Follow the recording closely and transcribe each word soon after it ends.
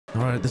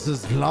All right, this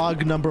is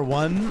vlog number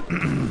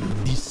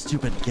 1. These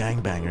stupid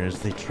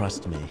gangbangers, they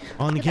trust me.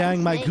 On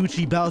gang, my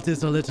Gucci belt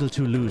is a little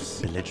too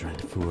loose. Belligerent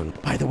fool.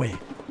 By the way,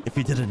 if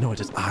you didn't know, it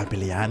is I,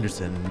 Billy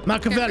Anderson.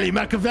 Machiavelli. Oh,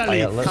 yeah,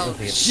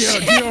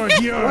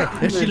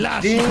 Dior. If she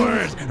laughs, she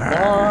purrs.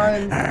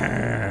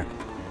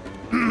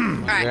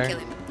 Alright, kill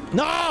him.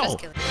 No! Just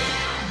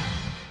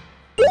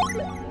kill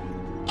him.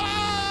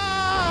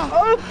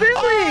 Oh,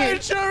 Billy!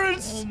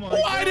 Insurance!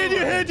 Why did you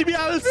hit me?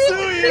 I'll sue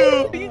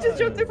you! You just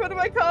jumped in front of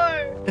my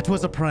car. It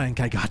was a prank.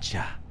 I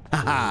gotcha.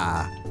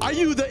 Haha. Are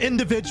you the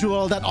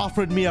individual that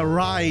offered me a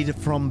ride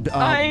from...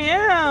 I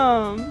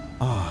am.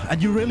 Oh,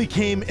 and you really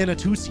came in a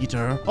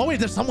 2-seater? Oh, wait,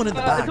 there's someone in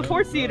the back. It's a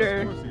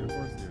 4-seater.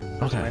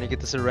 Okay. Trying to get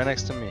to sit right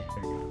next to me.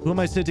 Who am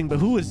I sitting? But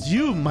who is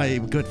you, my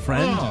good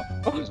friend?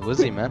 Who's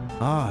Wizzy, man?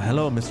 Ah,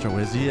 hello, Mr.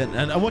 Wizzy.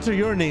 And what are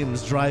your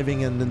names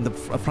driving in the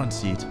front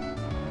seat?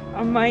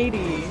 I'm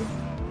Mighty.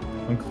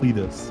 I'm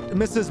Cletus.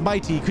 Mrs.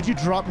 Mighty, could you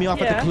drop me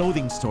off at the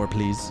clothing store,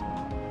 please?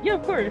 Yeah,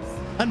 of course.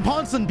 And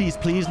Ponsonby's,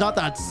 please. Not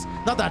that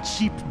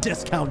cheap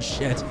discount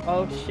shit.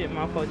 Oh shit,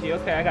 my fault.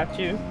 Okay, I got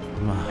you.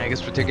 I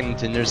guess we're taking him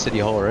to near City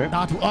Hall, right?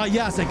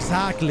 Yes,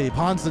 exactly.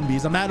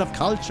 Ponsonby's, a man of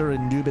culture,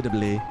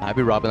 indubitably. I'd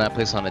be robbing that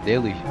place on a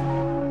daily.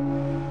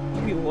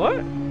 You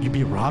what? You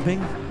be robbing?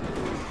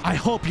 I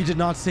hope you did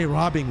not say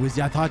robbing,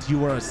 Wizzy. I thought you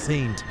were a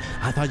saint.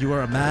 I thought you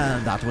were a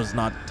man that was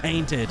not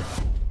tainted.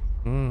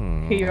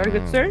 Here you are,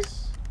 good sir.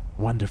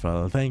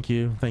 Wonderful. Thank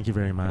you. Thank you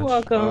very much. You're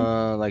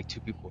welcome. Like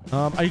 2 people.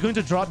 Are you going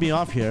to drop me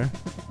off here?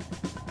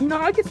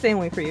 No, I can stay and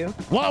wait for you.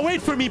 Well,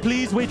 wait for me,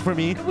 please. Wait for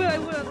me. I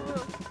will.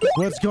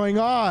 What's going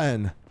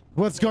on?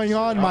 What's going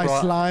on, my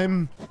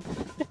slime?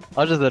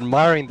 I was just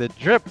admiring the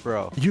drip,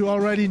 bro. You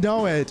already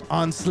know it.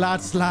 On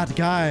Slat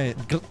gang.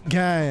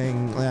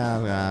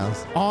 Yeah.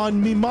 On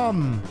me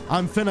mum.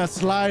 I'm finna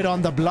slide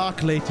on the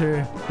block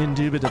later,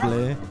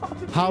 indubitably.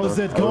 How's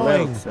it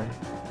going?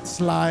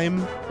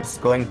 Slime. It's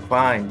going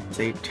fine,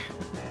 Tate.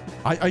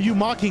 Are you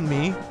mocking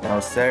me?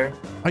 No, sir.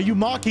 Are you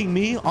mocking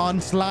me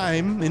on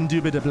slime,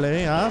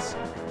 indubitably, yes?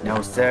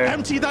 No, sir.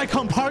 Empty thy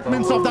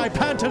compartments of thy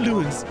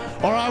pantaloons,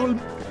 or I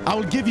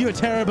will give you a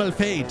terrible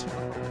fate.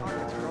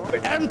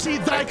 Empty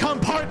thy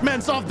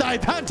compartments of thy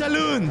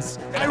pantaloons.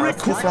 I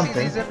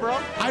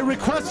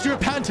request your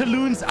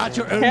pantaloons at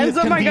your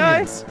earliest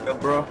convenience. Yo,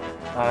 bro.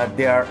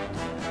 They are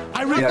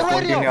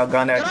pointing a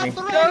gun at me.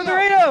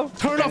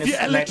 Turn off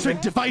your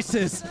electric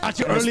devices at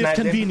your earliest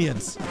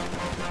convenience.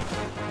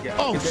 Yeah,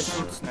 oh,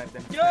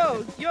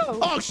 yo.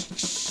 Oh,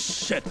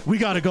 shit. We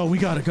gotta go.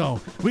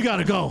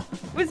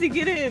 Wizzy,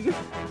 get in. You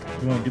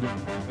want to get in?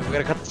 We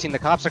gotta cut the scene. The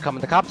cops are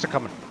coming.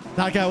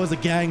 That guy was a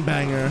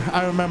gangbanger.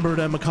 I remembered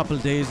him a couple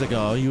of days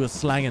ago. He was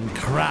slanging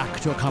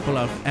crack to a couple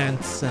of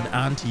aunts and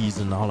aunties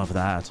and all of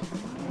that.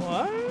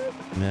 What?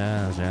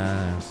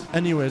 Yes.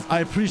 Anyways,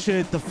 I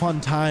appreciate the fun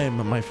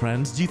time, my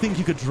friends. Do you think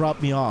you could drop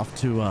me off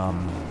to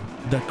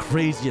the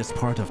craziest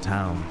part of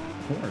town?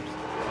 Of course.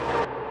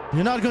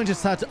 You're not going to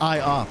set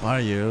eye up,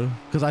 are you?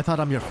 Because I thought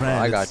I'm your friend.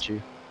 Oh, I got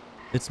you.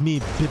 It's me,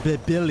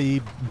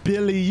 Billy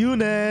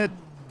Unit.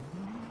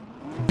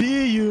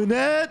 B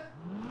Unit.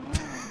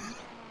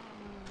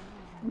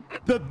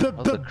 That's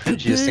the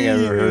cringiest thing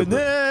I've ever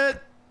heard.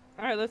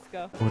 All right, let's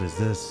go. What is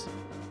this?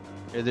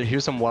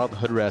 Here's some wild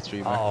hood rats for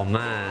you, man. Oh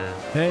man.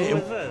 Hey, who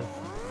is this?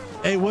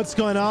 Hey, what's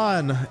going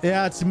on?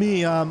 Yeah, it's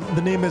me.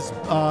 The name is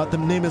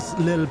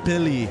Lil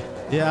Billy.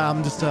 Yeah,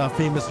 I'm just a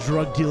famous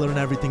drug dealer and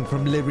everything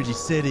from Liberty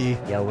City.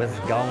 Yo, what's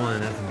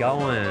going?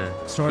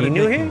 You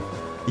new here?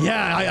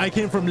 Yeah, I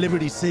came from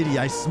Liberty City.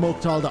 I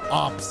smoked all the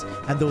ops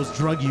and those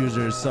drug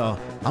users, so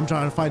I'm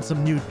trying to find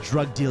some new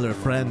drug dealer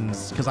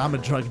friends, because I'm a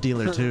drug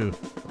dealer too.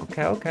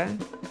 Okay.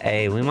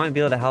 Hey, we might be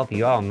able to help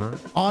you out, man.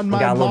 On my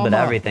we got a little bit of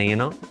mama. everything, you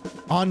know?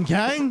 On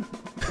gang?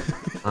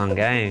 On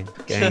gang.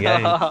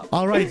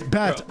 All right,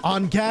 bet.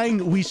 On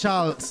gang, we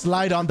shall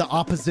slide on the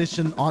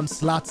opposition on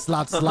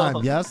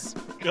slime, yes?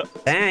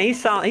 Damn, he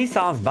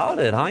sounds about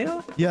it, huh,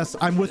 yo? Yes,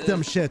 I'm with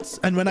them shits.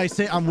 And when I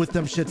say I'm with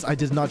them shits, I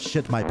did not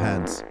shit my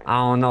pants. I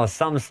don't know.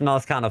 Something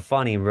smells kind of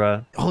funny,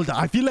 bro. Hold on.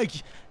 I feel like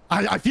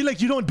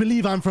you don't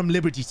believe I'm from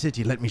Liberty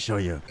City. Let me show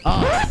you.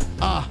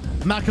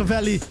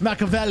 Machiavelli,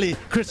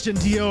 Christian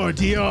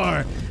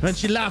Dior. When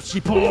she laughs,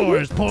 she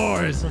pours.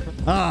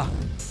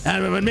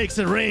 And when it makes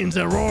it rains,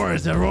 it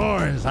roars.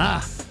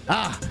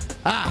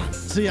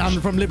 See,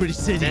 I'm from Liberty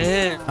City.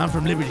 Damn. I'm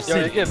from Liberty Yo,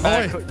 City. you get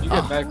bad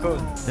code.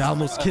 I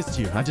almost kissed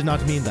you. I did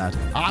not mean that.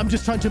 I'm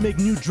just trying to make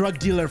new drug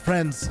dealer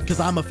friends,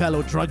 because I'm a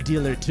fellow drug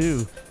dealer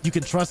too. You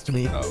can trust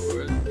me. Oh,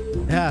 word.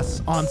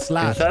 Yes, on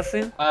Slash.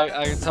 Interesting.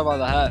 I can tell by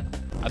the hat.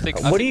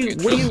 What do you?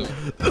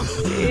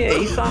 Yeah,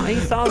 he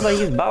sounds like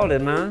he's about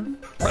it, man.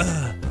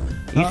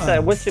 You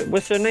said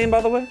what's your name,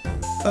 by the way?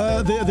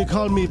 They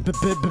call me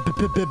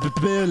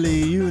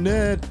Billy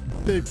Unit.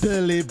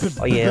 Billy.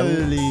 Oh yeah.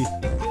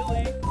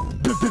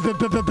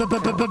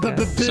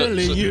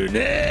 Billy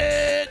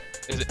Unit.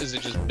 Is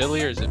it just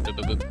Billy or is it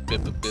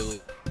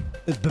Billy?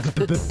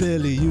 It's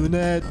Billy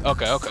Unit.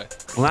 Okay.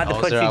 We'll have to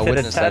put you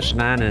to the test,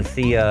 man, and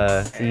see.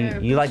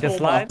 You like to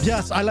slide?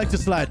 Yes, I like to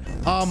slide.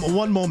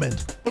 One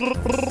moment.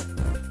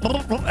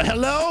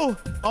 Hello?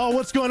 Oh,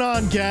 what's going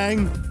on,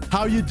 gang?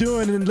 How you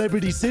doing in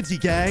Liberty City,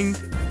 gang?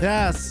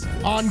 Yes,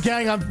 on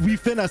gang, we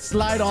finna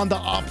slide on the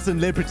ops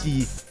in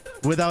Liberty,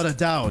 without a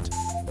doubt.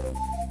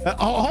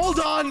 Hold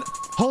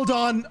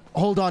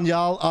on,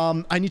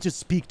 y'all. I need to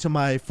speak to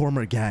my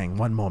former gang.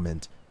 One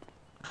moment.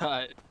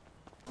 Hi.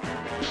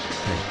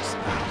 Thanks.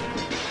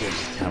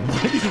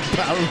 Why is this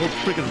barrel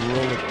freaking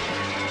rolling?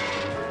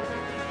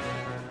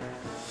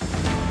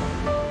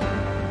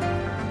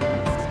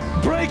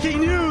 Breaking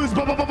news!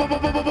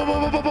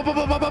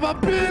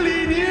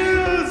 Billy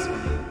news!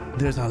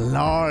 There's a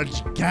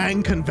large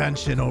gang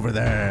convention over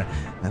there,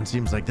 and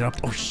seems like they're up.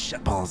 Oh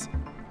shit balls!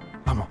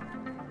 Come on.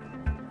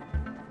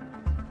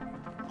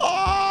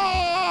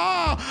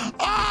 Oh!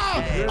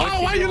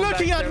 Why are you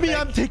looking at me?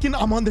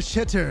 I'm on the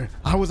shitter.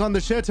 I was on the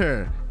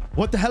shitter.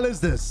 What the hell is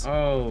this?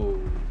 Oh.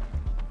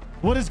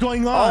 What is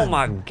going on? Oh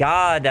my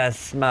God, that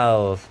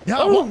smells.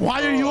 Yeah,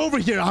 why are you over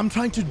here? I'm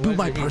trying to do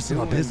my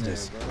personal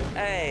business.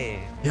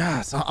 Hey.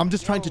 Yes, I'm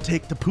just trying to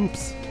take the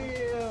poops.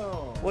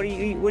 What are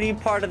you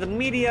part of the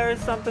media or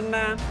something,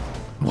 man?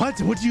 What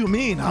do you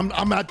mean?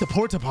 I'm at the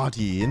porta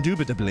potty,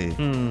 indubitably.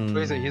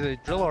 He's a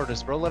drill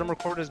artist, bro. Let him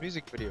record his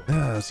music video.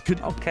 Yes,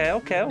 Okay.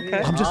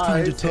 I'm just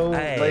trying to take. So,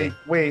 Hey. like,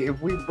 wait, if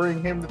we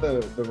bring him to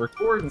the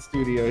recording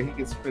studio, he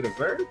can spit a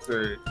verse,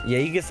 or? Yeah,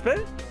 you can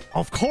spit?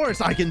 Of course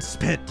I can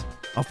spit.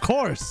 Of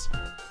course.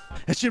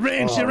 And she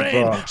rains,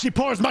 bro. She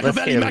pours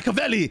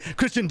Machiavelli,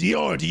 Christian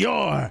Dior.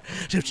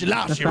 She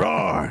laughs, she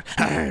roar.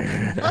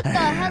 What the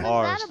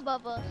hell is that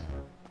above us?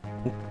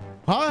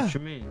 Huh? What you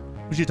mean?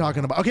 What you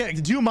talking about? Okay,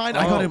 do you mind?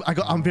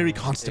 I'm very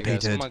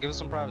constipated. Come on, give us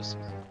some privacy.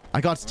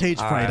 I got stage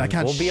fright. I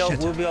can't shit.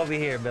 We'll be over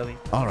here, Billy.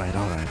 All right.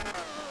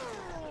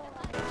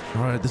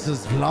 This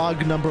is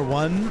vlog number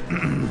 1.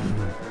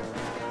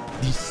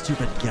 These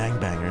stupid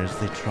gangbangers,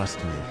 they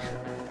trust me.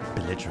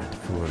 Belligerent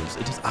fools.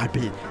 It is by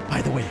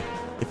the way,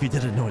 if you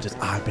didn't know, it is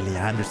Billy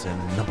Anderson,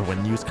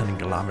 #1 news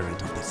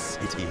conglomerate of the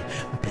city.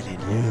 Billy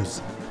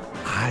News.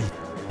 I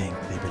think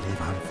they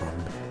believe I'm from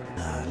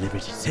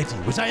Liberty City,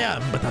 which I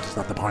am, but that is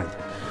not the point.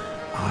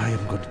 I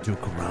am going to do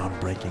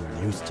groundbreaking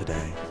news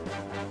today.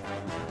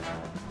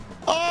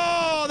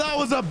 Oh, that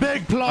was a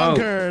big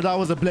plonker. That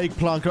was a big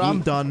plonker.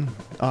 I'm done.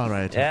 All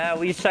right. Yeah,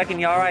 we checking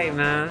you all right,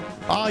 man.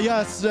 Oh,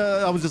 yes.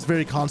 I was just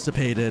very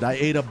constipated. I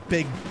ate a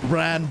big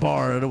brand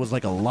bar. It was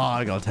like a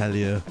log, I'll tell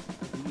you.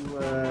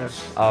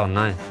 Oh,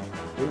 nice.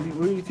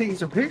 What are you taking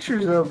some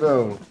pictures of,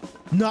 though?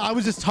 No, I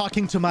was just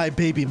talking to my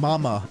baby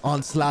mama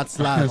on Slat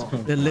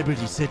in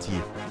Liberty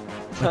City.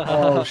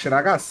 Oh, shit.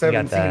 I got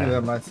 17 of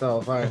them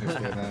myself. I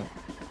understand that.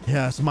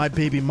 Yes, my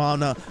baby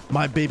mama,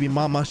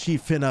 she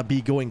finna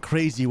be going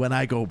crazy when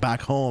I go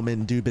back home,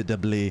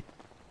 indubitably.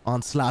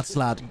 On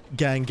Slat,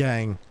 gang.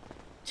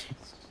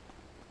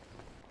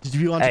 Did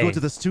you want to go to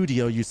the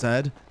studio, you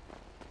said?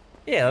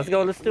 Yeah, let's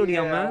go to the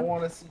studio, man. I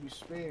want to see you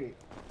spit.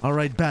 All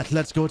right, Bet,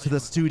 let's go to the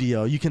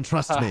studio. You can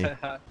trust me.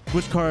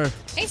 Which car?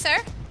 Hey, sir.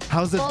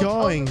 How's it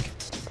going,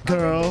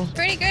 girl?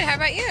 Pretty good. How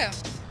about you?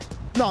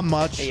 Not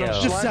much. Hey,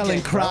 just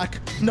selling crack.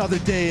 Another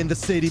day in the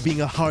city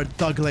being a hard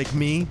thug like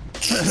me.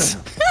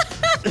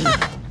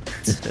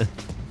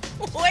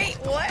 Wait,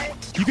 what?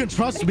 You can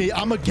trust me.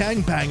 I'm a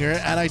gangbanger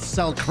and I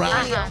sell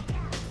crack.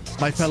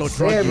 My fellow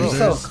drug Damn, you users.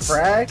 sell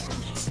crack?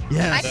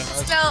 Yes.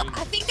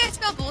 I think I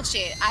smell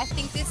bullshit. I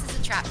think this is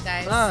a trap,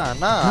 guys. Nah.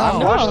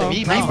 I'm watching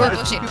the I smell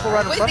bullshit.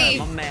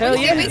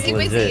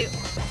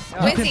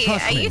 Wizzy,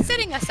 are you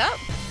setting us up?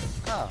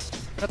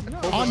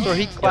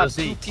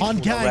 On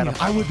gang,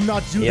 I would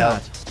not do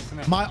that.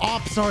 My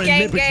ops are in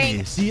Liberty.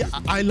 Gang. See,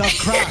 I love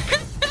crack.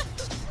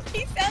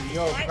 He sounds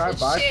Yo, like can I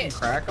buy shit.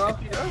 some crack off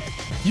you?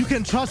 You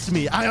can trust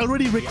me. I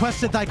already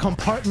requested thy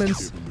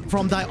compartments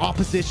from thy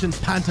opposition's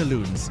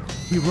pantaloons.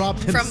 We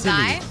robbed him From silly.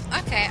 Guy?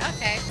 Okay.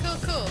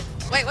 Cool.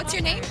 Wait, what's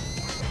your name?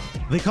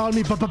 They call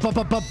me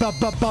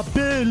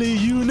Billy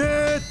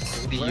Unit.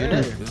 The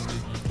unit.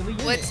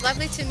 Well, it's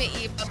lovely to meet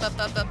you,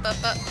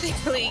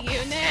 Billy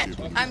Unit.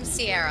 I'm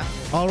Sierra.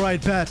 All right,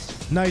 Bet.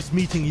 Nice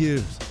meeting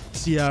you,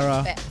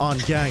 Sierra. On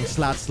gang,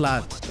 Slat.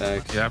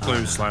 Yeah, I play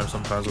with slime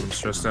sometimes when I'm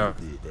stressed out.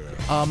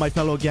 My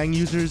fellow gang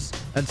users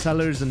and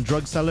sellers and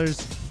drug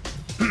sellers.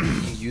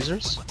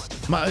 Users?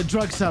 My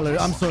drug seller.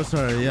 I'm so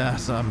sorry.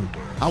 Yes.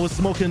 I was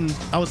smoking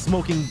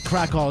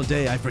crack all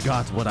day. I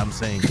forgot what I'm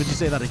saying. Could you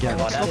say that again?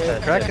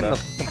 Crack in the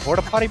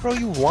porta potty, bro?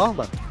 You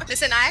wildin'.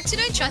 Listen, I actually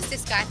don't trust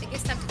this guy. I think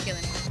it's time to kill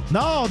him.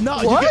 No.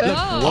 What?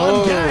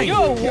 On gang.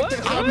 Yo, what?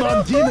 I'm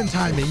on demon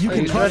timing. You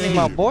can trust me.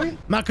 My boy?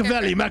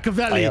 Machiavelli.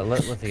 Oh, yeah,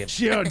 let's get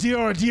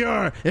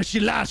Dior. If she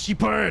laughs, she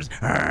purrs.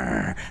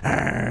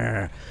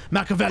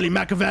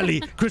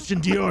 Machiavelli.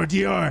 Christian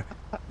Dior.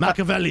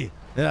 Machiavelli.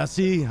 Yeah,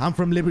 see, I'm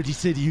from Liberty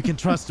City. You can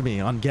trust me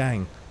on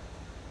gang.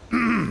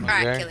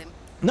 Alright, kill him.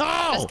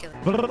 No! Just kill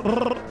him.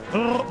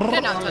 No,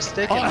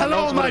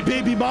 hello, my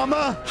baby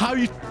mama. How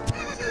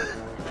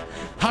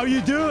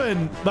you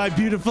doing, my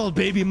beautiful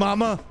baby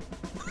mama?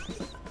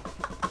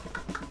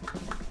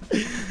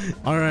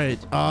 All right.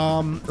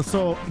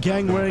 So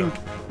gang wearing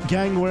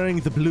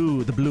the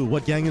blue.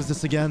 What gang is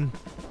this again?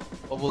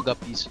 Bubble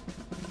guppies.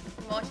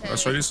 Well, Morte.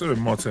 That's right. You said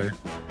Morte.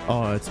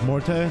 Oh, it's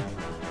Morte.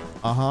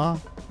 Uh-huh.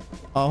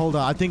 Hold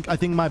on. I think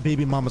my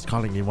baby mama's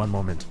calling me. One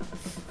moment.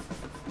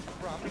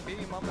 Bro, how many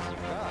baby mamas you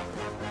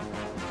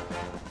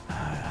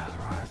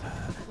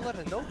got? Let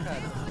a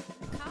notepad.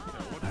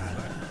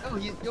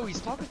 Yo, he's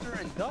talking to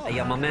her in dub. Hey,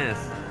 yo, my man.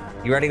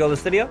 You ready to go to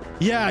the studio?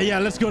 Yeah.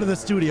 Let's go to the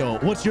studio.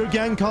 What's your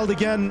gang called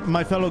again?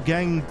 My fellow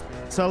gang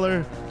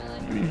seller.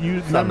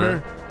 You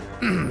remember?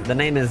 The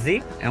name is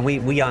Zeke, and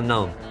we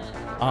unknown.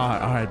 All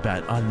right,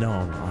 bet.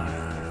 Unknown. All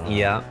right.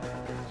 Yeah.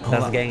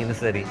 That's the gang in the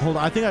city. Hold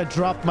on. I think I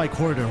dropped my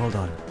quarter. Hold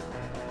on.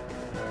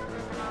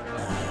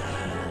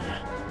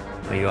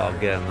 Are you all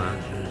good,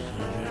 man?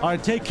 All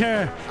right, take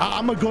care.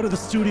 I'm gonna go to the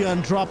studio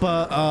and drop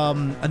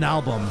an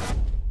album.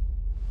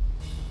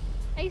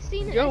 I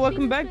seen it. Yo,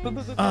 welcome back.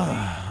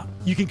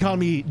 You can call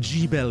me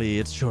G Belly.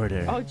 It's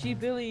shorter. Oh, G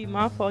Billy,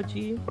 my fault,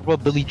 G. What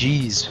about Billy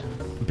G's?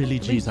 Billy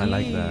G's. I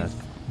like that.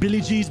 Billy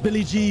G's.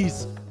 Billy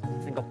G's.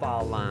 Single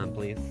file line,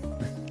 please.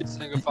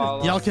 Single file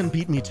line. Y'all can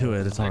beat me to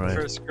it. It's all right.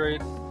 First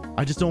grade.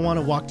 I just don't want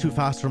to walk too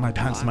fast or my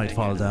pants might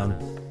fall down.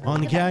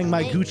 On gang,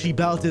 my Gucci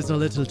belt is a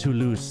little too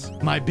loose.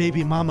 My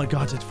baby mama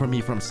got it for me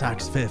from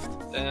Saks Fifth.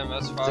 Damn,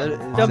 that's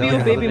fine.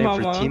 W baby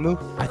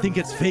mama. I think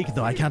it's fake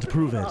though. I can't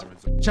prove it.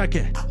 Check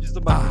it. Use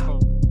the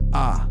microphone.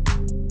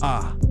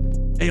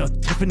 Hey, yo,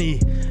 Tiffany,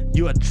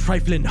 you a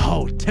trifling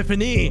hoe.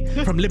 Tiffany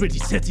from Liberty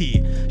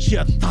City. She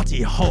a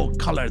thotty hoe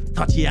colored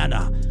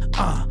Tatiana.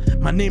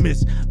 My name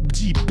is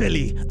G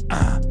Billy.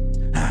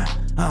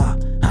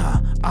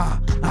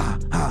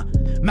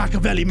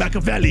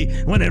 Machiavelli,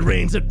 when it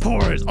rains, it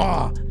pours.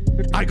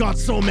 I got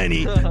so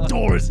many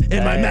doors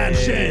in my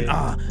mansion.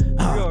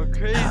 You're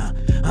crazy.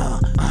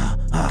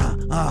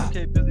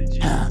 Okay, Billy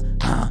G.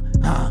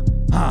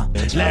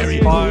 Larry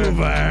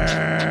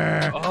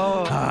Hoover.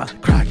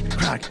 Crack.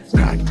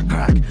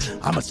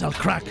 I'ma sell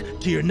crack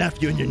to your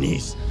nephew and your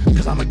niece,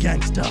 cause I'm a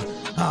gangster.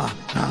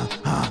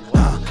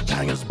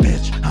 Bangers,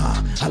 bitch.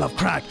 I love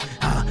crack.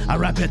 I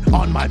wrap it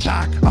on my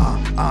back.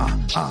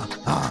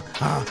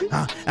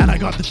 And I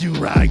got the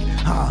do-rag.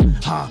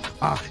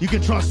 You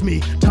can trust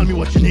me. Tell me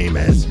what your name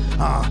is.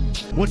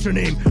 What's your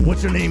name?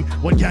 What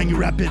gang you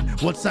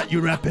reppin'? What set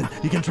you reppin'?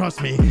 You can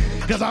trust me,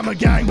 cause I'm a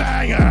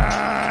gangbanger.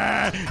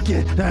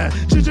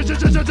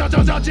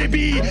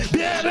 JB,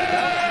 baby!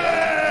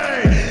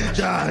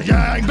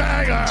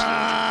 Gangbanger!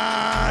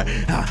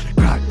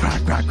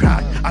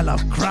 Crack. I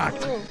love crack.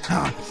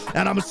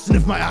 And I'ma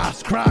sniff my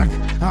ass crack.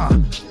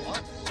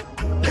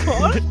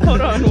 What?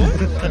 Hold on, what?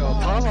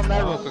 Pause on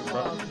that real quick,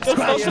 bro.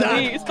 Scratch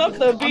that. Stop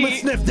the beat. I'ma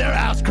sniff their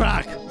ass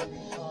crack.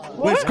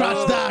 Wait,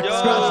 scratch that.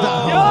 Scratch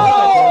that.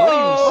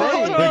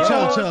 Wait,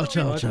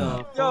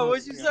 chill. Yo,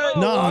 what'd you say?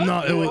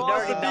 No, it was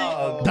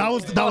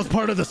that was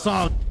part of the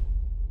song.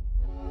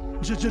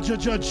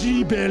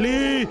 G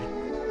Billy.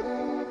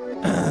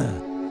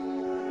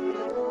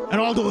 And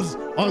all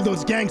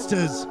those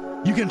gangsters,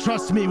 you can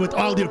trust me with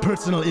all your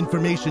personal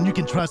information. You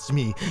can trust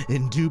me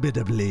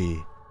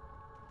indubitably.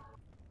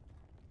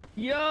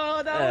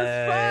 Yo, that was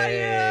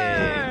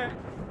fire!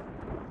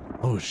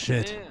 Oh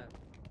shit. Damn.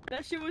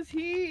 That shit was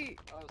heat.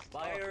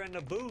 Fire in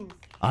the booth.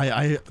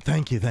 I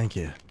thank you.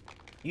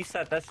 You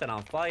set that shit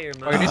on fire,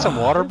 man. Oh, you need some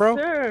water, bro?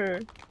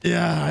 Sir.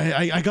 Yeah,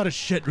 I got a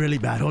shit really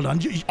bad. Hold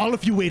on. All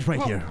of you wait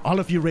right here. All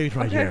of you wait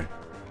right here.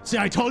 See,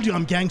 I told you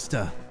I'm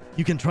gangsta.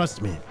 You can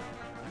trust me.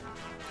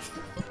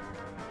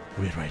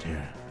 Wait right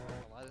here.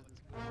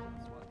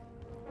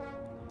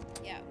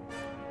 Yeah.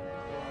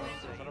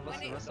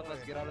 The rest of us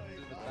get out of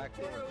the back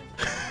door.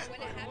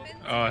 When it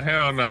happens, Oh,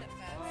 hell no.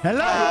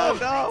 Hello?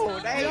 No,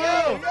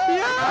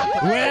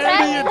 Where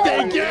do you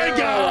think you're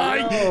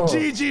going?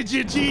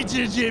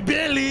 G,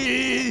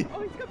 Billy.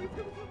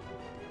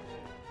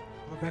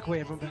 Back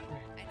away, everyone back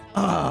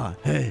away.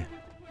 Hey.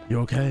 You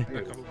okay?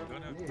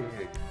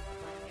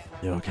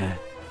 You okay?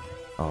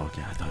 Oh,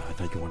 okay. I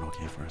thought you weren't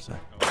okay for a sec.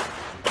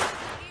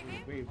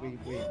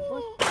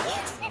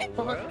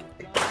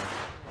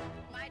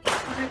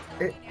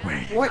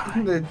 Wait. What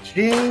in the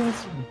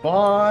James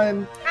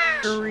Bond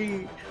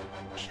theory?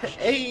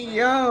 Hey,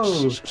 yo.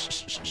 Hello,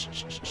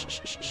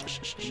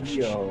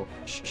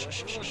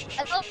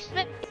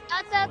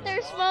 Scott's out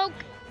there, smoke.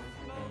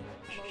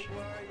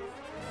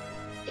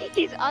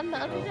 He's on the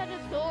other side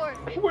of the door.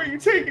 Where you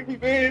taking me,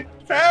 man?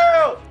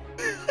 Help!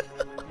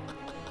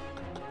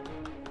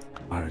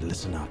 Alright,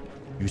 listen up.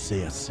 You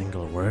say a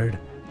single word,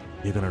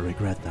 you're gonna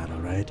regret that,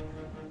 alright?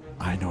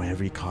 I know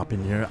every cop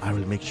in here. I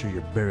will make sure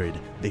you're buried.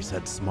 They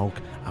said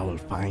smoke, I will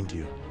find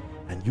you.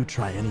 And you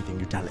try anything,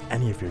 you tell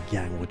any of your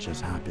gang what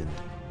just happened,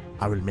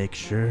 I will make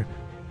sure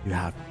you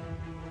have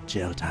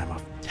jail time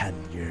of 10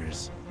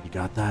 years. You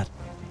got that?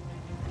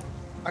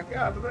 I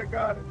got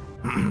it.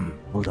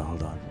 Hold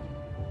on.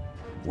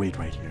 Wait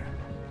right here.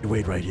 You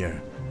wait right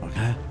here,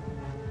 okay?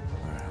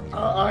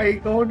 Alright, I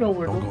ain't going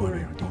nowhere. Don't go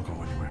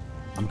anywhere.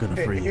 I'm gonna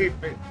free you.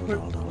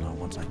 Hold on,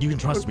 one second. You can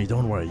trust me,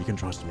 don't worry, you can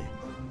trust me.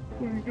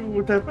 What are you doing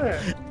with that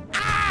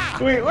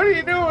bat? Wait, what are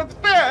you doing with the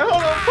bat?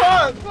 Hold on,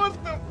 pause. What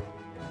the?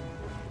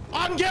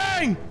 On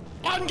gang!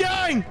 On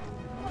gang!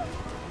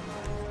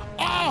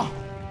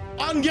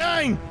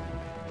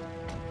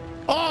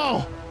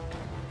 Oh!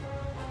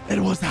 It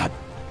was that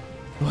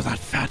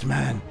fat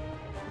man.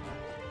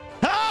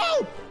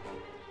 Help!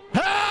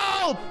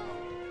 Help!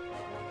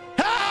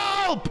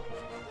 Help!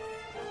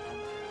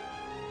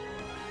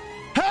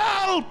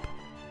 Help!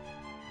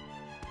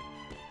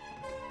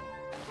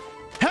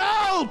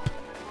 Help!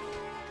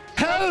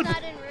 Help!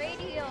 Not in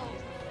radio.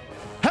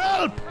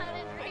 Help! Not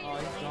in radio.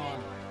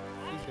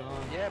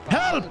 Yeah, but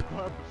Help!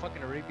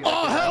 Fucking Arabia.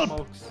 Oh,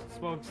 help!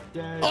 Smoke's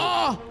dead.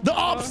 Oh, the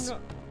ops!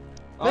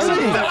 Oh,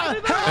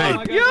 Help! Hey.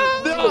 They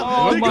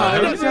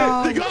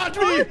got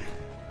me!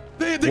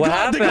 They What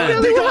got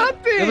happened? they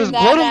got There was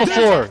blood on the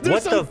floor. There's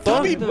What some the fuck?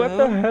 tubby, What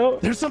the hell?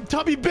 there's some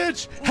tubby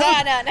bitch. No,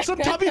 Help! no, no. Some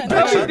tubby No,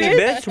 bitch. Tubby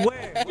bitch?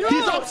 Where?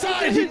 He's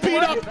outside. He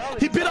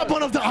beat up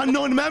one of the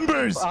unknown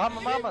members.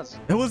 Mamas.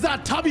 It was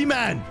that tubby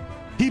man.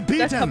 He beat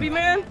That him. tubby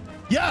man?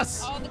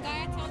 Yes. Oh, the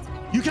guy I told him.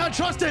 You can't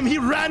trust him. He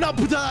ran up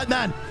to that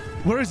man.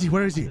 Where is he?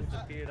 Where is he?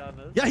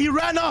 Yeah, he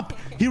ran up.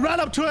 He ran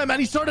up to him and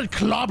he started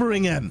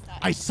clobbering him.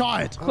 I saw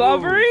it.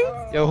 Clovering?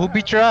 Yo, who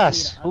beat your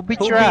ass? Who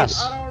beat your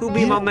ass? Who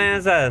beat my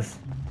man's ass?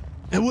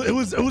 It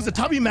was a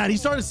tubby man. He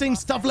started saying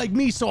stuff like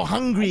 "me so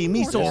hungry,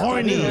 me so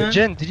horny."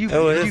 Jen, did you?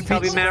 Oh, did this you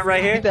tubby beat, man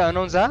right here? beat the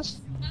unknown's ass?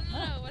 No,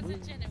 it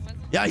wasn't Jen. It wasn't.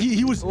 Yeah,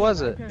 he was. Who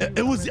was it?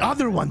 It was the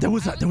other one. There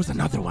was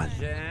another one.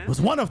 It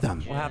was one of them.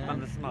 What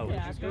happened to Smoke?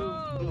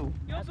 Yo,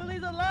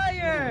 Billy's a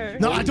liar.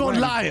 No, I don't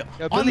lie.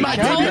 Yo, On Billy my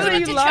Cat. I told baby,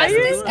 him to trust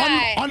this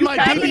guy. on my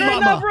Tapping baby right now,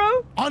 mama.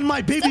 bro? On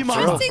my baby Stop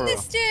mama. trusting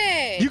this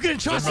dude. You can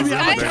trust me.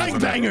 I'm a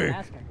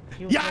gangbanger.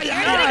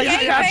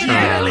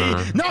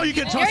 Yeah. No, you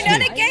can trust You're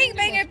not me. a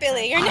gangbanger,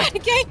 Billy. You're not a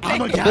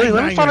I'm a gangbanger. Billy,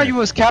 let me find out gangbanger. you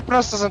was capping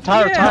us this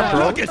entire time,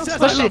 bro. Look, it says I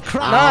Especially, look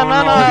crap.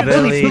 nah,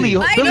 Billy. Billy,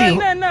 Why Billy,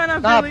 don't-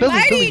 nah, Billy. Billy,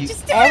 Why do you Billy,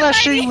 just do all it, that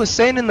shit Billy? you was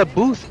saying in the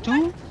booth,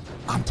 too.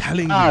 I'm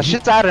telling you. Ah,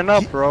 shit's adding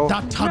up, bro.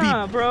 That tubby.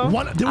 Nah, bro.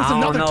 There was I don't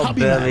another know,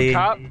 tubby Billy.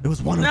 man. It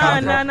was one of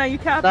Nah, them. you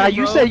capped Nah, it,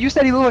 you bro. said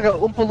he looked like a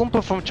Oompa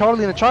Loompa from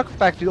Charlie and the Chocolate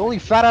Factory. The only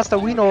fat ass that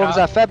we know of is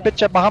that fat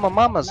bitch at Bahama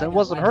Mamas, and it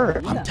wasn't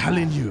her. I'm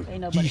telling you.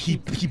 He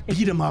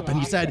beat him up and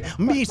he said,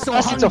 "Me so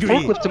Unless it's a hungry."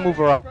 forklift to move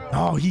around.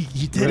 No, he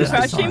did it.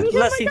 I saw it.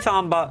 Unless he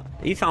talking about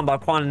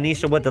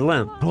Quananisha with the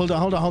limp. Hold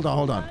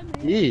on.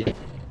 Yeah.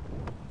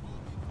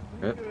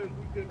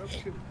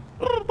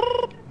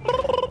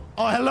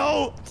 Oh,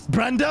 hello,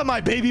 Brenda,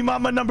 my baby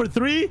mama number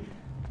 3.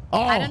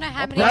 Oh, I don't know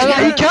how many. Nah,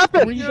 he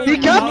capping. He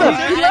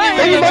capping.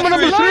 Baby mama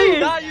number 3.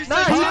 Nah, you Nah,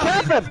 said he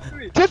Tiffany.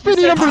 capping.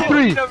 Tiffany number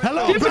 3.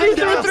 hello, Tiffany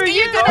Brenda. number 3,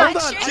 You're Hold gonna on, I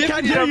shoot.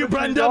 can't hear you,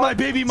 Brenda, my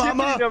baby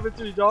mama. Tiffany number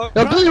 3, dog.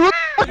 Yo, Billy, what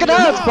the fucking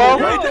ass, bro?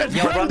 Wait, it's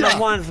Yo, run Brenda. them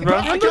ones, bro.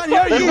 I can't hear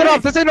Let's you. get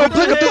off. This ain't no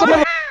flick up. This is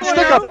a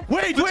stick up.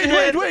 Wait. Put your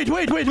hands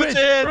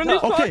Run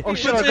this up. Okay. Oh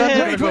shit, Put I your got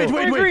hands it.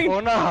 Wait. Green. Oh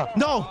nah.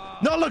 No,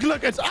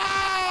 look, it's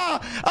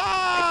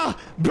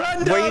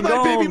Brenda, Where you my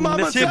going, baby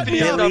mama Mr. set me Tiffany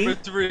is up. number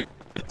 3.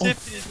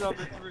 Tiffany is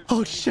number 3.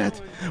 Oh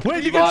shit.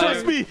 Wait, you can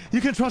trust me.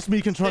 You can trust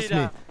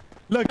me.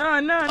 Look.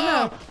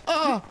 No.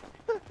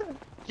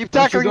 Keep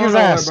tackling his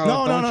ass.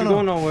 No. Don't you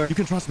go nowhere. You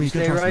can trust me. You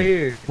can Stay trust right me.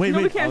 here. Wait.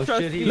 We can't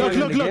trust shit, he you.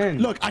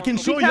 Look. I can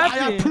show you. I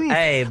have proof.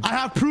 Hey. I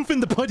have proof in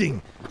the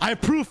pudding. I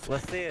have proof.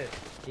 Let's see it.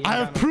 I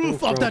have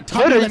proof of that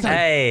Pudding? time.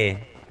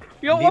 Hey.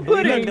 Yo, what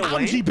Billy, pudding? look,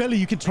 I'm G Billy.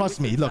 You can trust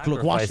me. Look.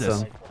 Watch this.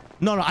 Sacrifice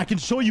No. I can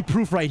show you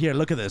proof right here.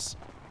 Look at this.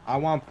 I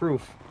want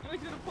proof.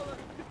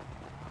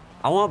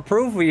 I want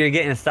proof where you're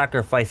getting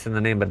sacrificed in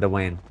the name of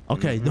Dwayne.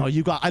 Okay. No,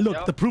 you got.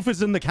 Look. The proof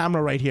is in the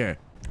camera right here.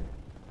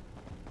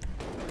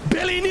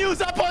 Billy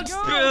News up on.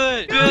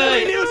 Good.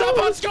 Billy News up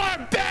on score,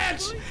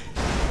 bitch.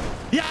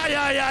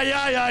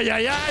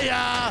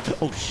 Yeah.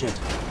 Oh shit.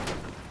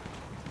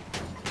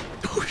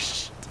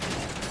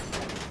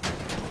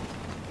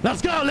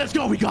 Let's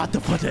go. We got the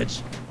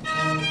footage.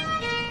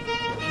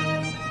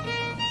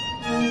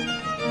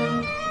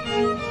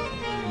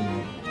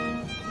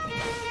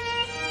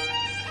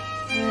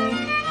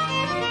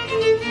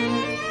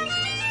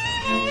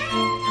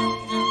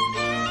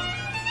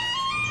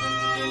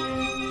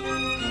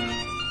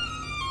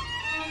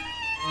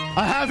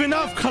 I have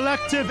enough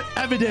collective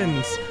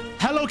evidence.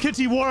 Hello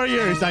Kitty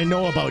warriors, I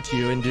know about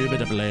you,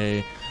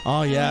 indubitably.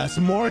 Oh yes,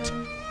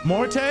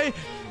 Morte?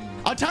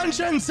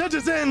 Attention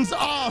citizens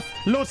of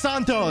Los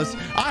Santos.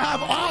 I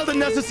have all the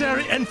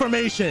necessary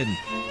information.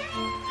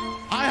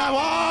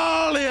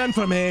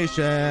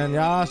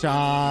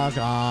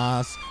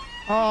 Yes.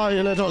 Oh,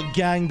 you little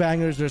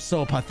gangbangers are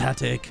so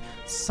pathetic.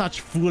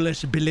 Such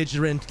foolish,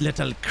 belligerent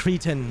little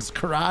cretins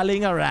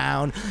crawling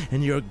around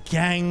in your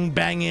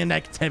gangbanging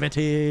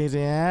activities.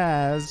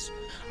 Yes.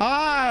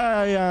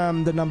 I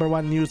am the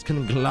 #1 news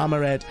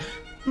conglomerate,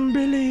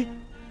 Billy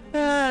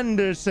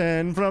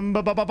Anderson from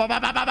Billy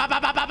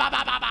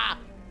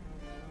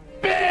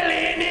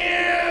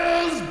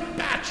News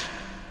Batch.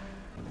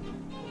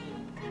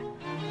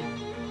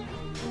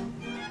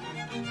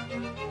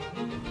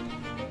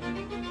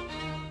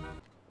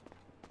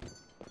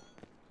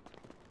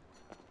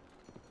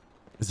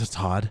 Is this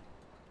Todd?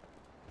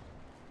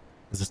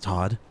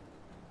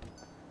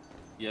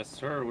 Yes,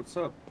 sir. What's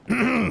up?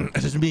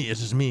 It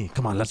is me.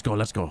 Come on, let's go.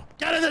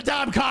 Get in the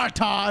damn car,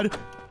 Todd.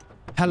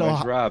 Hello.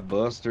 Nice ride,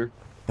 Buster.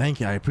 Thank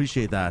you. I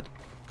appreciate that.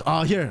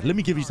 Here, let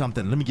me give you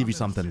something. Let me give you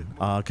something.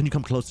 Can you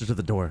come closer to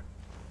the door?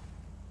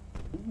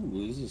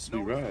 Ooh, this is a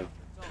sweet ride.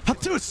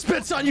 Two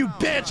spits on you,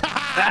 bitch!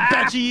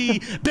 Bitchy!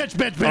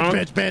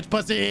 Bitch,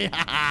 pussy!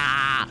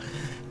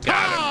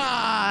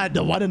 Todd!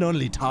 The one and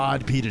only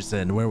Todd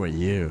Peterson. Where were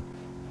you?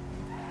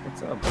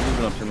 What's up?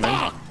 What up,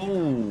 man?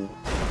 Oh.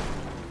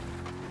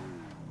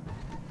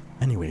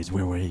 Anyways,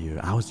 where were you?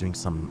 I was doing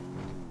some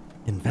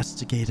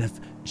investigative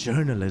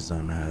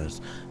journalism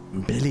as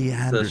Billy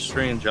Anderson. It's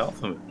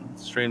a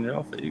strange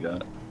outfit you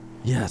got.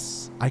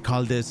 Yes, I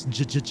call this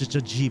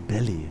G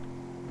Billy.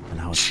 And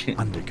I was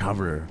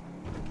undercover.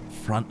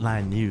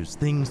 Frontline news.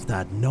 Things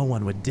that no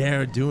one would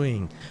dare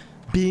doing.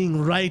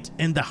 Being right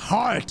in the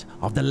heart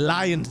of the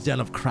lion's den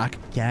of crack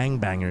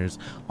gangbangers.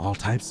 All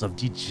types of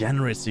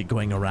degeneracy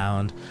going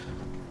around.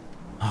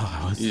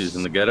 Oh,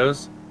 in the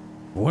ghettos?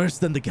 Worse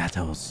than the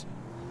ghettos.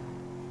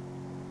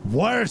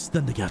 Worse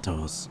than the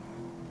ghettos.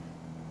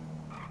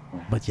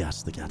 But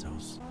yes, the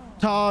ghettos.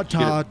 Ta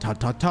ta ta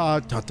ta ta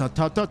ta ta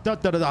ta ta ta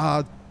ta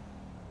ta.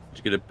 Did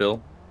you get it,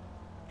 Bill?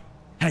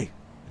 Hey,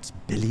 it's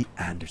Billy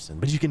Anderson,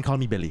 but you can call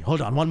me Billy.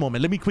 Hold on one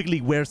moment. Let me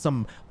quickly wear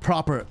some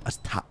proper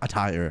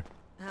attire.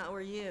 How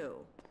are you?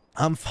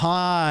 I'm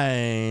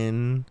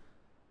fine.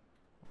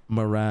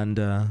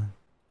 Miranda.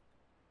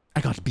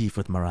 I got beef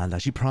with Miranda.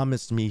 She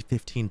promised me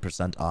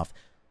 15% off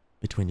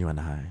between you and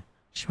I.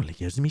 She only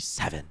gives me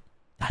 7.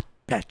 That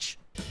bitch.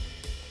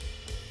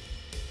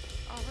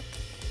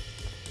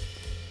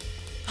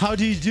 How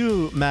do you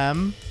do,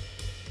 ma'am?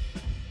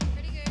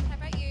 Pretty good. How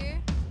about you?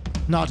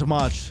 Not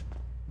much.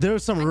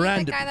 There's some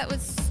random. The guy that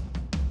was.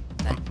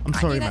 I'm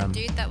sorry, ma'am. That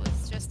dude that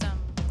was just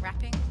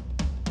rapping.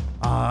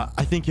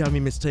 I think you have me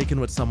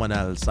mistaken with someone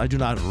else. I do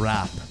not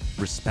rap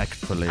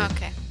respectfully.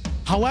 Okay.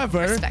 However,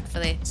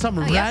 respectfully. some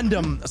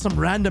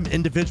random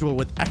individual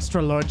with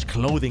extra large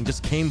clothing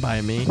just came by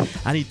me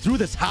and he threw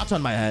this hat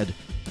on my head.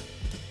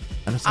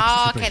 And it's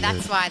like okay,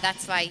 weird.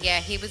 that's why.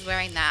 Yeah, he was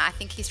wearing that. I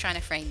think he's trying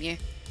to frame you.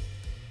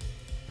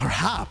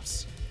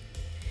 Perhaps.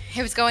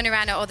 He was going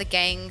around to all the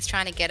gangs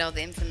trying to get all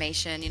the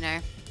information, you know.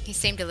 He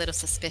seemed a little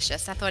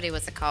suspicious. I thought he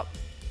was a cop.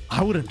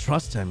 I wouldn't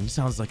trust him. He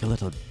sounds like a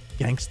little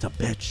gangsta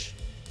bitch.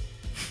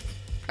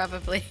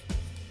 Probably.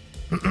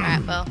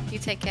 Alright, well, you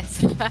take care,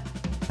 sir.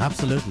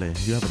 Absolutely.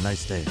 You have a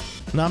nice day.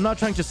 No, I'm not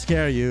trying to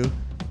scare you,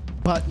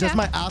 but does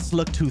my ass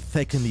look too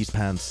thick in these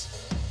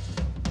pants?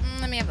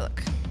 Let me have a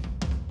look.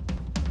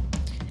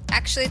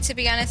 Actually, to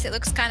be honest, it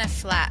looks kind of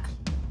flat.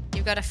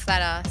 You've got a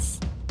flat ass.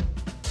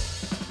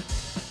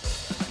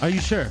 Are you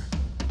sure?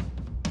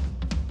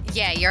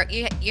 Yeah,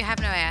 you have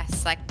no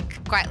ass, like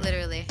quite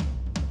literally.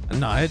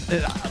 No,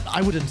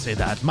 I wouldn't say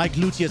that. My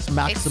gluteus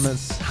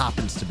maximus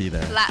happens to be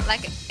there. Flat,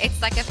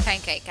 it's like a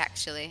pancake,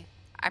 actually.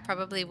 I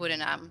probably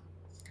wouldn't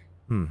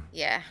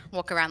yeah,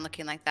 walk around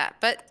looking like that.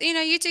 But you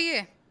know, you do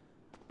you.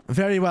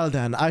 Very well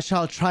then. I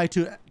shall try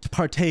to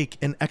partake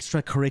in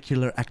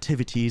extracurricular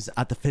activities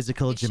at the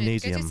physical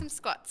gymnasium. Go do some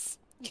squats.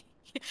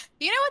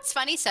 You know what's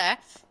funny, sir?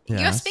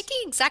 Yes? You're speaking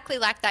exactly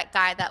like that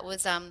guy that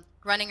was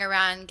running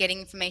around getting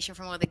information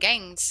from all the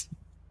gangs.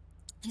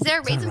 Is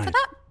there a reason for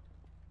that?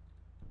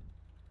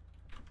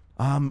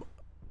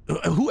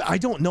 Who? I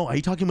don't know. Are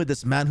you talking about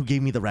this man who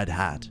gave me the red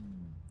hat?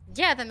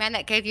 Yeah, the man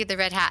that gave you the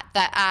red hat,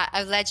 that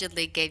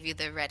allegedly gave you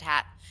the red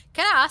hat.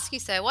 Can I ask you,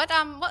 sir,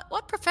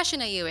 what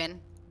profession are you in?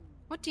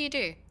 What do you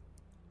do?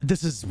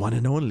 This is one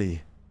and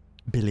only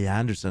Billy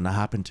Anderson. I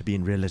happen to be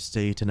in real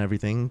estate and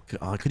everything.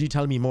 Could you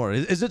tell me more?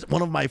 Is it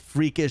one of my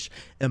freakish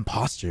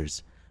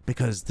imposters?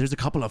 Because there's a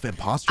couple of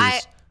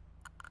imposters.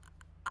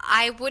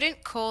 I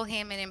wouldn't call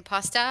him an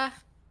imposter,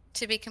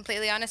 to be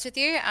completely honest with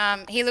you.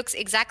 He looks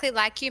exactly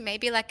like you,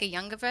 maybe like a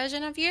younger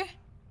version of you.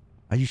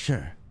 Are you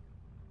sure?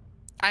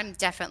 I'm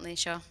definitely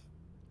sure.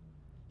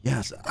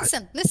 Yes.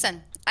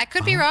 Listen. I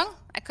could be wrong.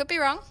 I could be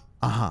wrong.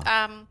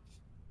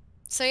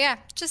 So yeah,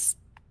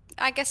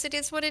 I guess it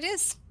is what it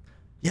is.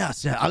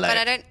 Yes, yeah. But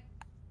I don't.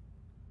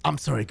 I'm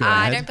sorry, go ahead.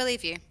 I don't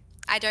believe you.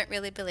 I don't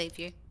really believe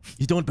you.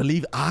 You don't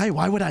believe Why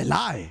would I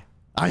lie?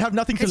 I have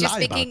nothing to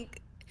lie about.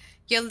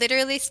 You're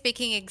literally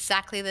speaking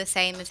exactly the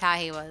same as how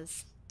he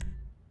was.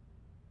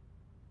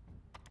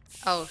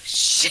 Oh,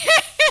 shit.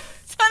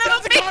 Son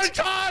of a bitch.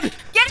 Todd!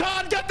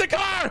 Todd, get the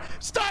car!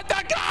 Start the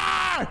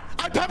car!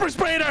 I pepper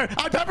sprayed her!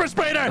 Oh, Let's go!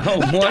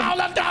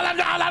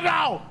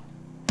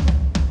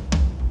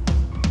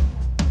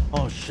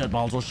 Oh,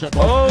 shitballs, oh,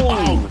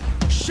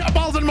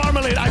 shitballs and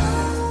marmalade!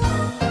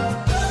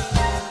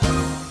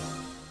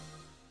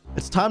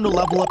 It's time to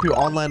level up your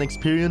online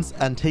experience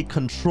and take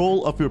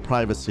control of your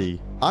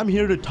privacy. I'm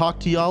here to talk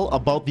to y'all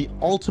about the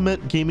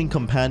ultimate gaming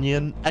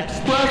companion,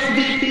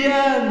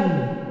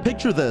 ExpressVPN!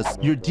 Picture this,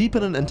 you're deep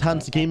in an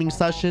intense gaming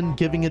session,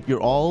 giving it your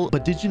all,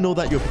 but did you know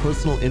that your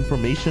personal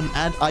information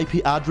and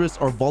IP address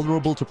are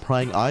vulnerable to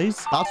prying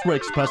eyes? That's where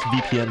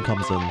ExpressVPN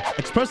comes in.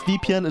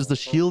 ExpressVPN is the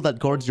shield that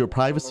guards your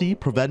privacy,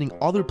 preventing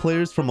other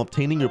players from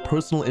obtaining your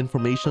personal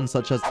information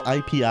such as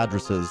IP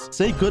addresses.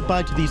 Say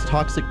goodbye to these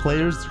toxic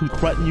players who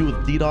threaten you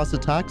with DDoS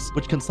attacks,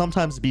 which can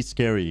sometimes be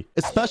scary,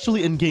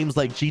 especially in games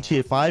like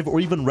GTA 5 or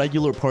even even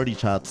regular party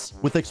chats.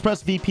 With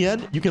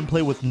ExpressVPN, you can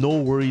play with no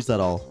worries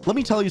at all. Let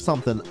me tell you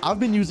something. I've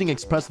been using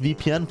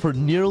ExpressVPN for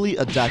nearly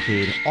a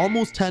decade,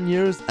 almost 10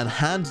 years, and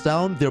hands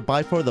down, they're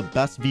by far the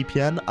best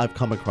VPN I've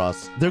come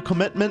across. Their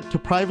commitment to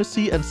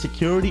privacy and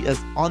security is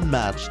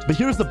unmatched. But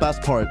here's the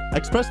best part.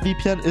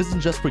 ExpressVPN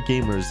isn't just for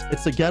gamers.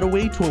 It's a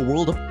getaway to a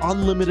world of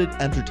unlimited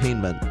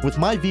entertainment. With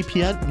my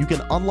VPN, you can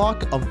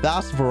unlock a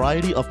vast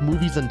variety of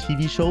movies and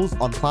TV shows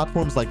on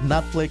platforms like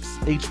Netflix,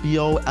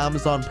 HBO,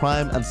 Amazon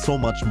Prime, and so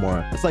much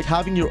more. It's like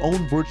having your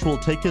own virtual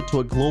ticket to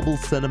a global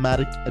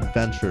cinematic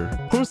adventure.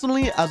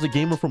 Personally, as a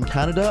gamer from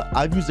Canada,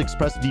 I've used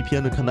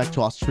ExpressVPN to connect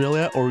to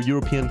Australia or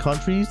European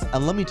countries,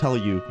 and let me tell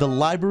you, the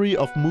library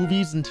of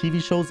movies and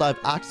TV shows I've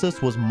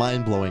accessed was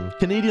mind-blowing.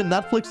 Canadian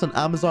Netflix and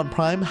Amazon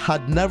Prime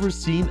had never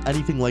seen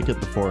anything like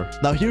it before.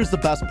 Now here's the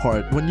best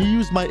part. When you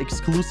use my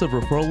exclusive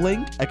referral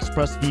link,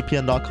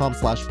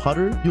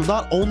 expressvpn.com/Putther, you'll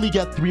not only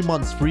get 3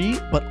 months free,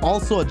 but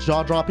also a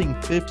jaw-dropping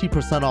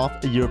 50%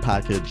 off a year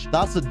package.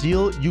 That's a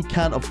deal you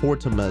can't afford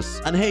to miss.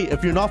 And hey,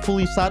 if you're not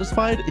fully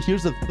satisfied,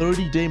 here's a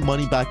 30-day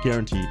money-back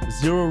guarantee.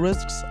 Zero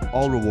risks,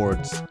 all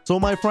rewards. So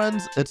my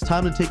friends, it's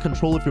time to take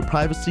control of your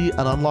privacy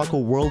and unlock a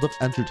world of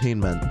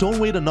entertainment. Don't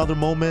wait another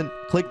moment.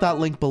 Click that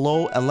link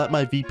below and let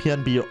my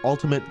VPN be your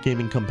ultimate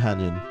gaming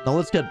companion. Now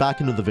let's get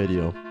back into the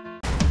video.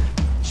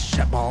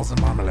 Shitballs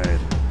and marmalade.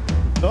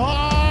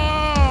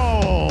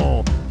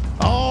 Oh!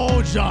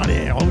 Oh,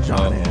 Johnny. Oh,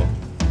 Johnny.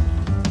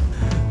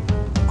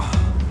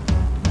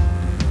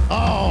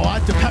 Oh, I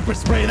have to pepper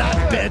spray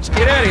that bitch.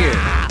 Get out of here.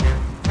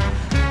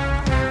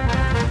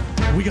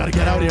 We gotta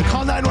get out of here.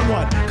 Call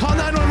 911. Call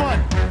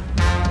 911.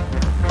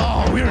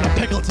 Oh, we're in a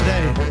pickle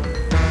today. Oh,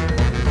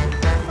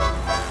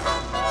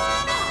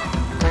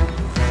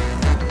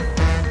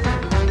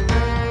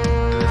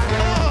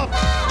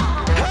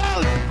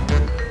 help!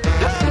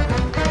 Help!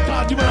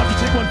 God, you might have to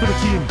take one for the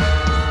team.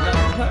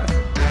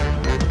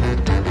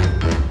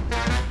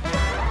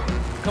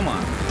 Come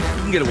on.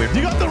 You can get away from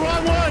You got the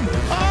wrong one.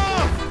 Oh!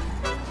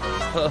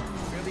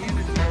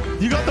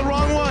 You got the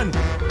wrong one.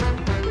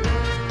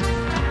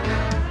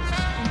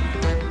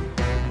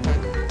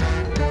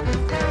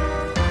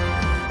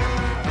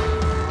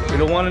 We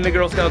don't want any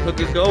Girl Scout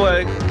cookies. Go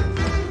away.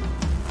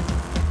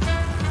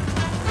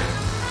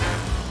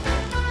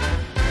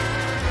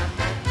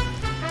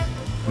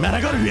 Man,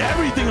 I gotta do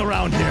everything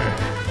around here.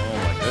 Oh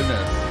my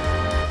goodness.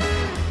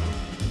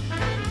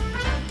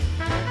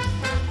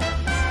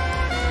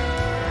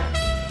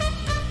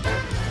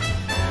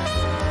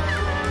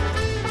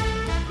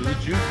 Do the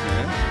juice,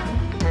 man.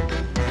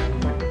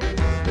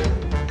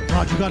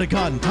 God, you got a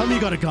gun. Tell me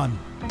you got a gun.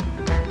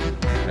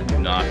 I do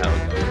not have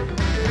a gun.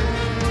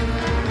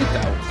 Get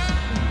out.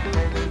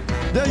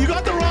 There, you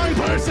got the wrong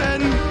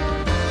person.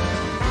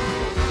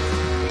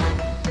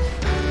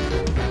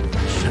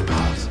 Shit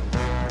balls.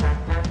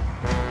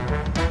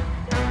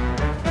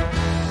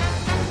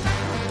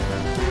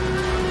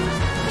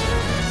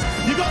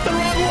 You got the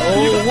wrong one.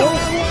 You got the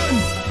wrong one.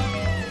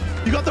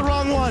 You got the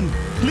wrong one.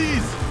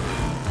 Please.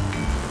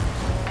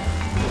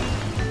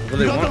 What do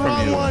they You got want the wrong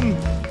from you? one.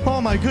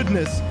 Oh my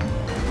goodness.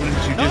 What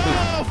did you do?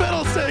 Oh,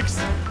 fiddlesticks.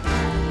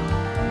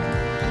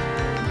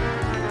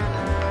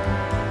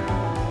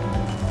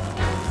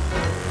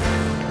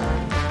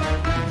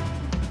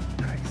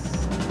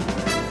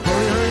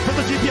 Hurry, hurry, put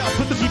the GPS,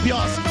 put the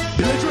GPS.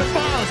 Belligerent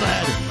files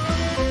ahead.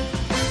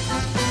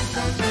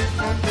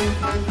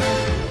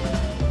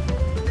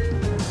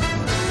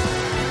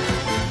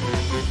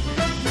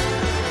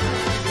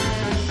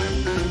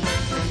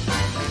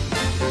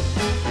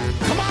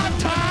 Come on,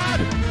 Todd!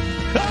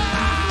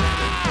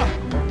 Ah!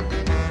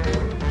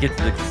 Get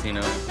to the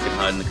casino. Get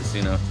hide in the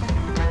casino.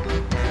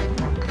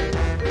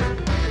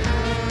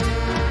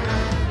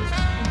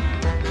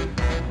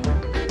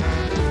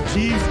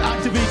 Chiefs,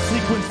 activate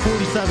sequence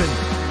 47.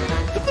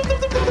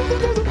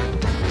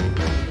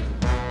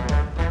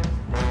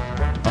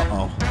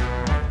 Uh-oh.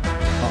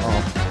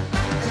 Uh-oh.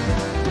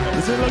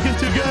 This isn't looking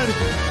too good.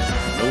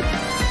 Nope.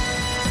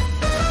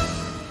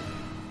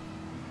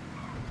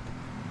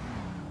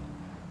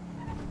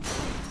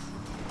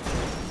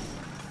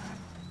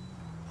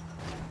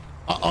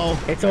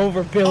 Uh-oh. It's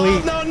over, Billy.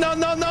 Oh, no, no,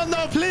 no, no,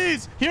 no,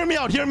 please. Hear me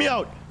out, hear me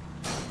out.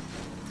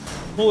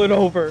 Pull it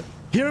over.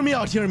 Hear me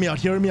out, hear me out,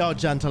 hear me out,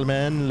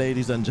 gentlemen,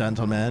 ladies and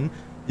gentlemen.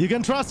 You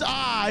can trust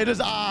it is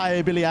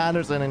I, Billy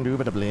Anderson,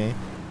 indubitably.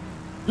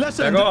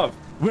 Listen, Back off.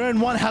 we're in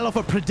one hell of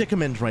a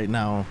predicament right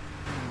now.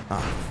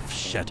 Ah,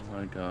 shit. Oh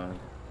my god.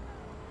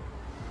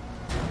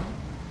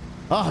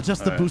 Oh,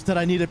 just the boost that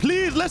I needed.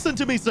 Please listen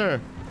to me,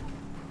 sir.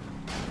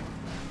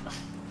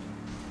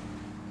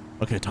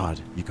 Okay,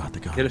 Todd, you got the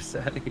gun. Get us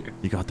out of here.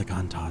 You got the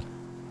gun, Todd.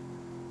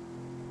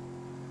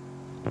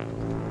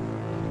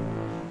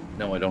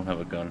 No, I don't have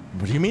a gun.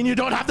 What do you mean you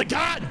don't have the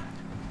gun?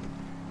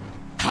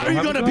 How are don't you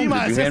have going a to be gun.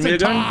 my Did you hand me a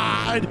assistant,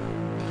 gun? Todd?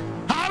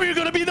 How are you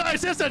going to be the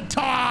assistant,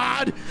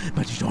 Todd?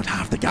 But you don't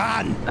have the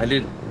gun. I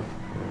didn't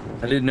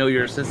know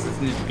your assistants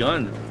needed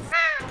guns.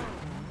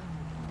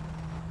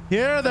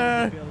 Here,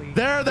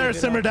 there,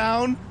 simmer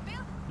down.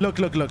 Look,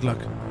 look, look, look.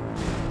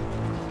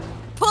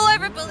 Pull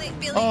over, Billy.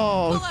 Billy.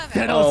 Oh, Pull over.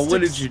 fiddle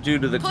what did you do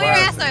to the Pull your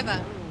class? ass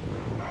over.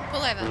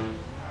 Pull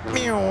over.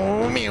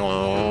 Meow,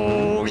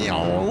 meow,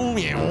 meow,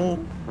 meow.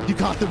 You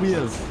caught the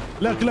wheels.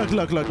 Look.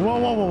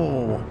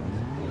 Whoa.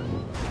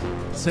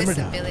 Simmer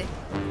Listen, down. Billy.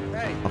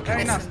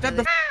 Hey, now step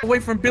the away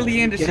from Billy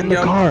Anderson, Get in the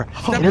yo. car.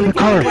 Step Get in the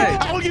car. away.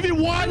 I will give you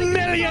 $1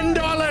 million.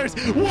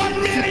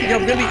 $1 million. Yo,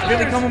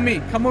 Billy, come with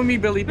me. Come with me,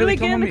 Billy. Billy,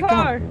 Come get in with the me.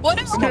 Come car. on.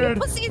 What is scared.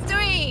 pussy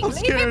doing? I'm Leave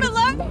him scared.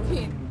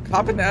 alone.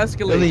 Hop in the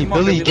Escalade. Billy, Come on,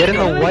 Billy, get in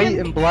Billy. the white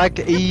and black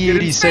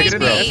E86, Sprayed bro.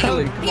 me.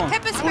 Billy, come He on.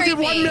 pepper I will sprayed give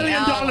 $1 me.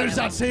 million. Oh.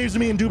 That saves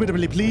me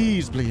indubitably.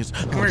 Please. Come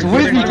here,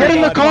 What if you get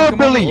in the car,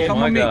 Billy?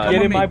 Come with me. God. Come Get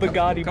with in me. my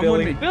Bugatti, Come Billy.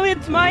 with me. Billy,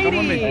 it's Come with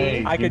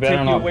me. mighty. I could take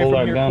you away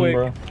from here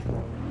quick.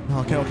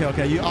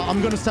 Okay.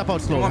 I'm gonna step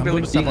out slowly. Come on, I'm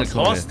Billy. gonna step out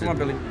slowly. Come on,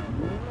 Billy.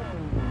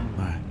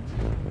 Alright.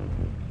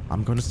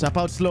 I'm gonna step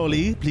out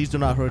slowly. Please do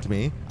not hurt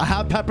me. I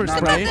have pepper Nah,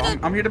 spray.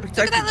 I'm here to protect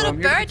Look at that you, bro. little I'm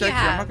here to bird you protect you. I'm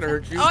not have. gonna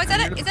hurt you. Oh, is I'm here that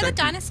to a protect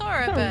you. dinosaur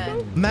or a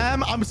bird?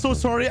 Ma'am, I'm so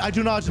sorry. I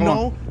do not Come know.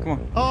 on. Come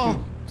on. Oh,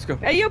 Let's go.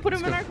 Hey, you put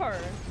him Let's in go. our car.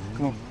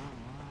 Come on.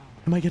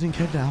 am I getting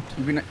kidnapped?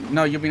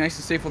 No, you'll be nice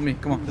and safe with me.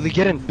 Come on. Billy,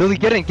 get in. Billy,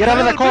 get in. Get out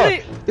of the car.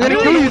 Billy, They're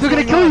gonna kill you. They're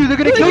gonna kill you. They're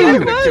gonna kill We're not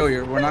you. gonna kill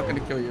you. We're not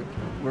gonna kill you.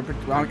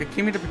 I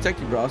came here to protect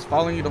you, bro. I was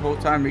following you the whole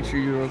time. Make sure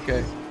you're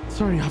okay.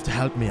 Sorry, you have to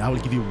help me. I will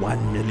give you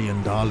 $1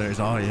 million.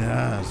 Oh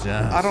yes.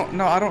 I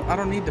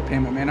don't need the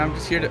payment, man. I'm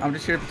just here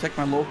to protect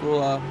my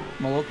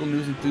local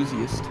news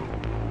enthusiast.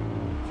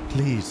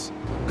 Please,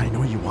 I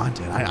know you want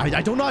it.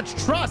 I do not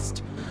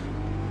trust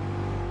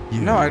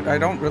you. No, I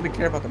don't really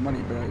care about the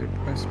money, bro.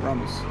 I just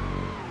promise.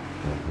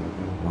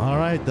 All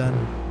right then.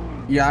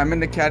 Yeah, I'm in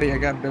the caddy. I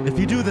got Billy. If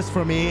you do this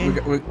for me,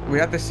 we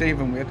have to save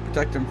him. We have to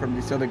protect him from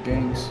these other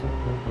gangs.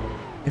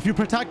 if you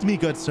protect me,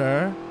 good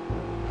sir,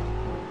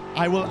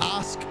 I will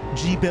ask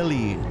G.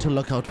 Billy to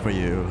look out for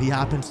you. He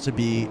happens to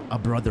be a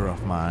brother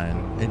of mine,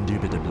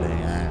 indubitably.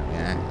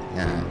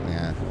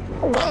 Yeah.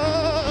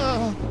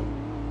 Ah!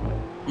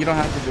 You don't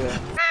have to do it.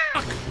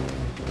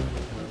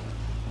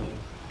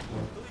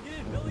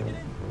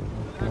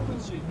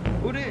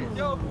 Who did?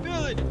 Yo,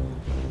 Billy.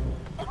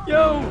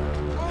 Yo.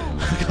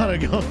 I gotta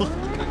go.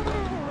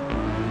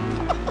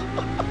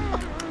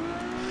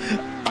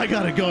 I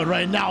gotta go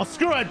right now.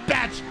 Screw it,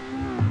 bitch!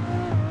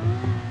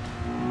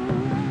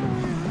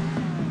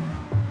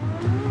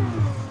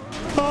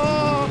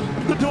 Oh,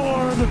 the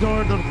door.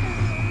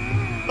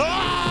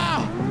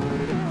 Ah!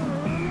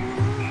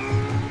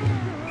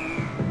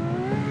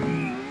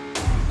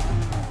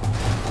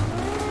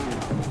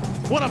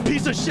 What a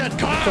piece of shit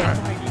car!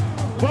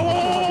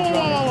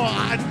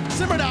 Whoa.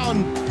 Simmer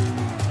down.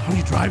 How do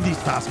you drive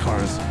these fast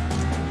cars?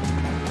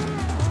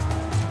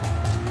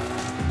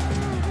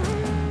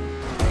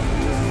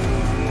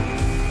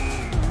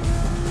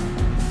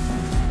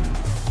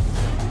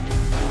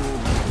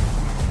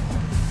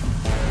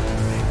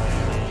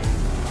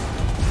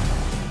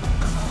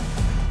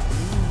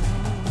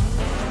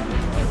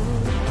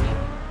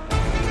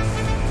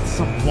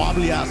 Some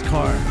wobbly ass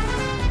car.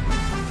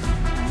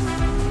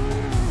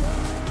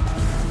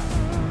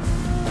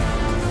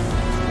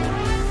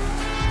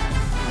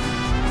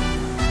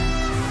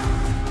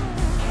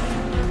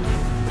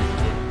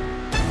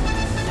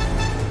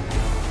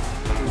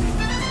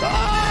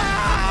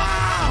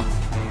 Ah!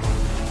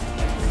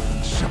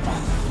 Shabba.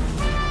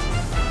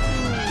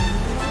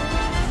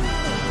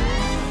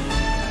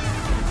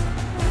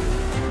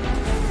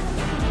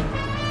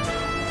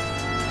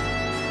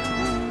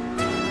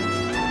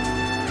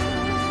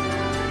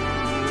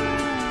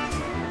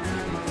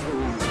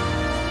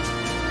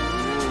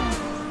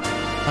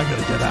 I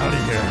gotta get out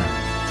of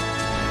here.